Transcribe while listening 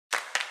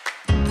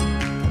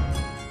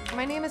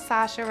My name is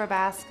Sasha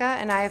Rabaska,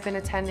 and I have been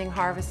attending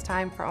Harvest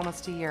Time for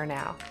almost a year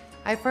now.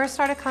 I first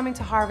started coming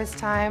to Harvest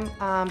Time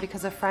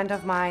because a friend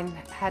of mine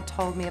had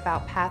told me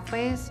about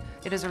Pathways.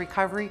 It is a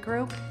recovery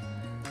group,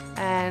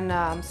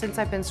 and since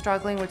I've been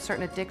struggling with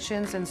certain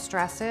addictions and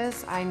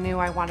stresses, I knew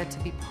I wanted to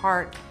be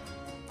part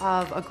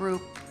of a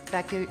group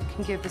that can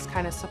give this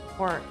kind of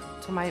support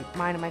to mine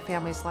and my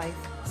family's life.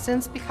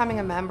 Since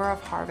becoming a member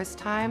of Harvest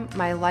Time,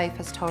 my life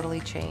has totally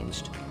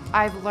changed.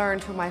 I've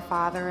learned who my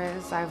father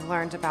is. I've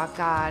learned about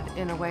God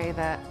in a way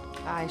that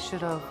I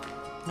should have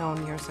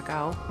known years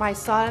ago. My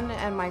son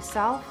and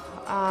myself,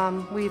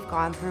 we've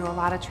gone through a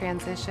lot of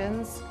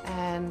transitions,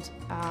 and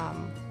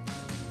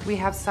we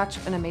have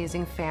such an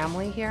amazing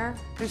family here.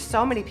 There's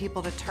so many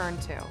people to turn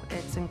to.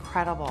 It's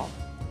incredible.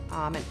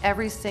 And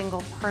every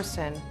single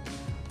person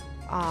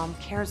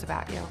cares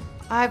about you.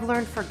 I've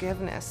learned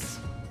forgiveness,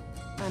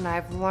 and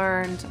I've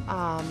learned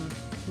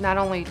not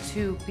only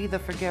to be the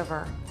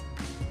forgiver,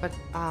 but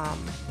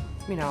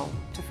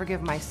to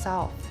forgive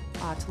myself,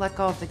 to let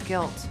go of the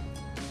guilt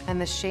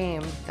and the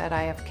shame that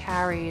I have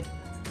carried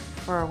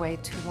for way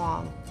too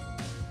long.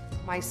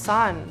 My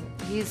son,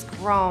 he's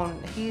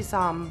grown. He's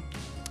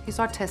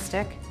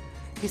autistic.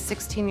 He's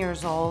 16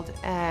 years old,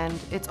 and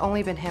it's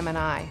only been him and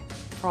I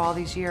for all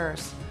these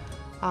years.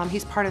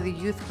 He's part of the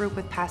youth group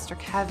with Pastor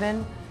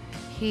Kevin.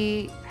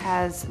 He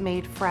has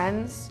made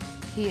friends.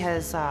 He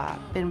has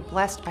been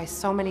blessed by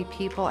so many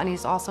people, and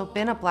he's also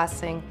been a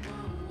blessing.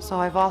 So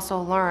I've also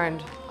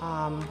learned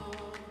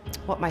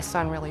what my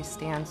son really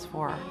stands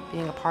for,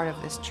 being a part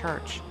of this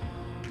church.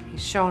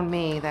 He's shown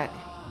me that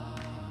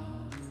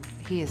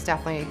he is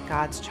definitely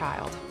God's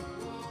child.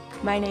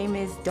 My name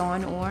is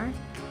Dawn Orr.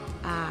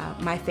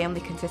 My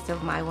family consists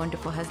of my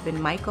wonderful husband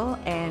Michael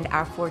and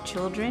our 4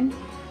 children.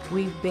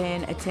 We've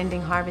been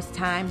attending Harvest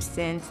Time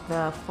since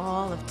the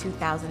fall of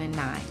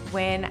 2009.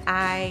 When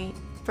I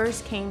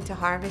first came to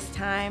Harvest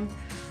Time,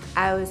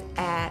 I was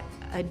at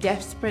a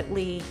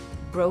desperately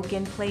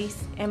broken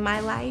place in my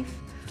life.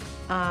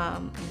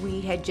 We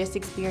had just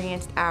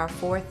experienced our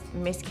 4th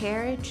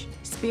miscarriage.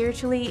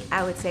 Spiritually,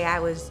 I would say I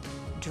was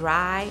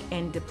dry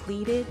and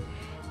depleted,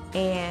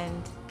 and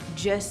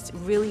just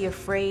really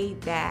afraid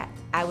that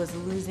I was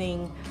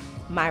losing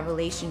my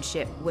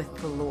relationship with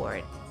the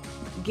Lord.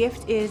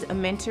 GIFT is a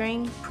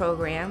mentoring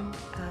program.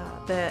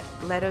 The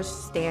letters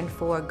stand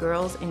for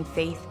Girls in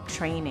Faith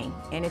Training,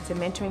 and it's a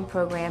mentoring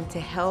program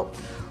to help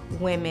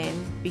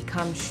women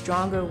become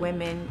stronger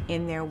women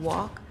in their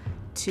walk,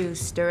 to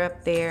stir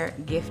up their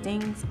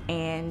giftings,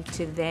 and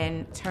to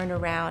then turn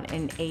around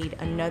and aid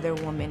another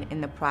woman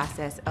in the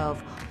process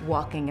of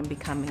walking and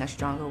becoming a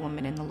stronger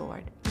woman in the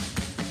Lord.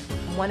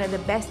 One of the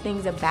best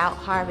things about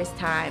Harvest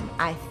Time,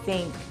 I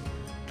think,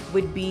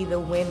 would be the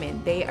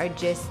women. They are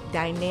just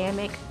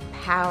dynamic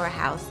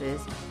powerhouses,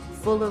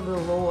 full of the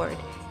Lord,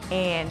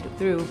 and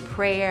through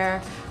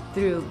prayer,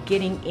 through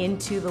getting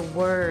into the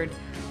Word,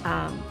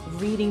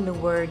 reading the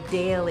Word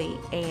daily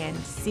and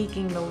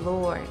seeking the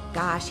Lord.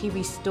 Gosh, He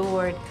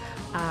restored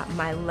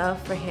my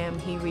love for Him.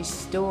 He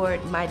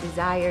restored my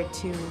desire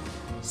to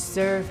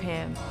serve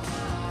Him.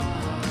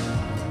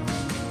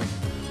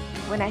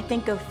 When I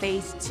think of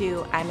Phase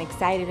 2, I'm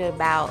excited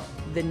about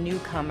the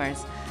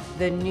newcomers,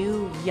 the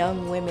new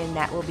young women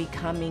that will be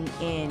coming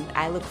in.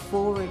 I look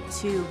forward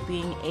to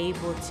being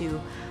able to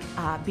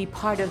be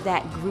part of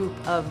that group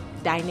of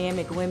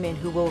dynamic women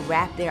who will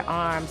wrap their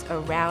arms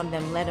around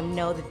them, let them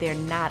know that they're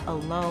not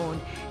alone,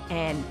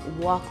 and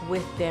walk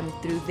with them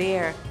through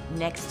their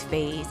next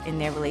phase in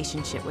their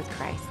relationship with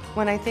Christ.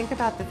 When I think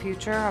about the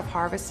future of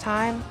Harvest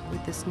Time,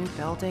 with this new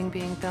building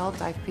being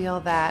built, I feel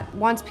that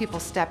once people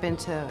step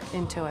into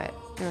it,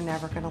 they're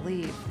never going to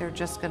leave. They're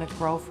just going to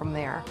grow from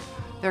there.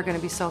 They're going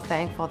to be so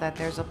thankful that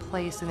there's a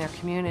place in their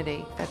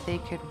community that they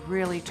could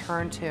really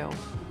turn to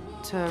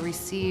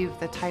receive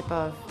the type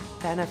of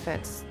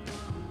benefits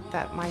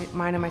that mine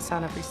and my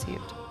son have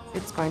received.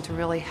 It's going to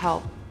really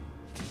help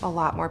a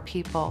lot more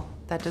people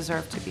that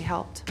deserve to be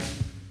helped.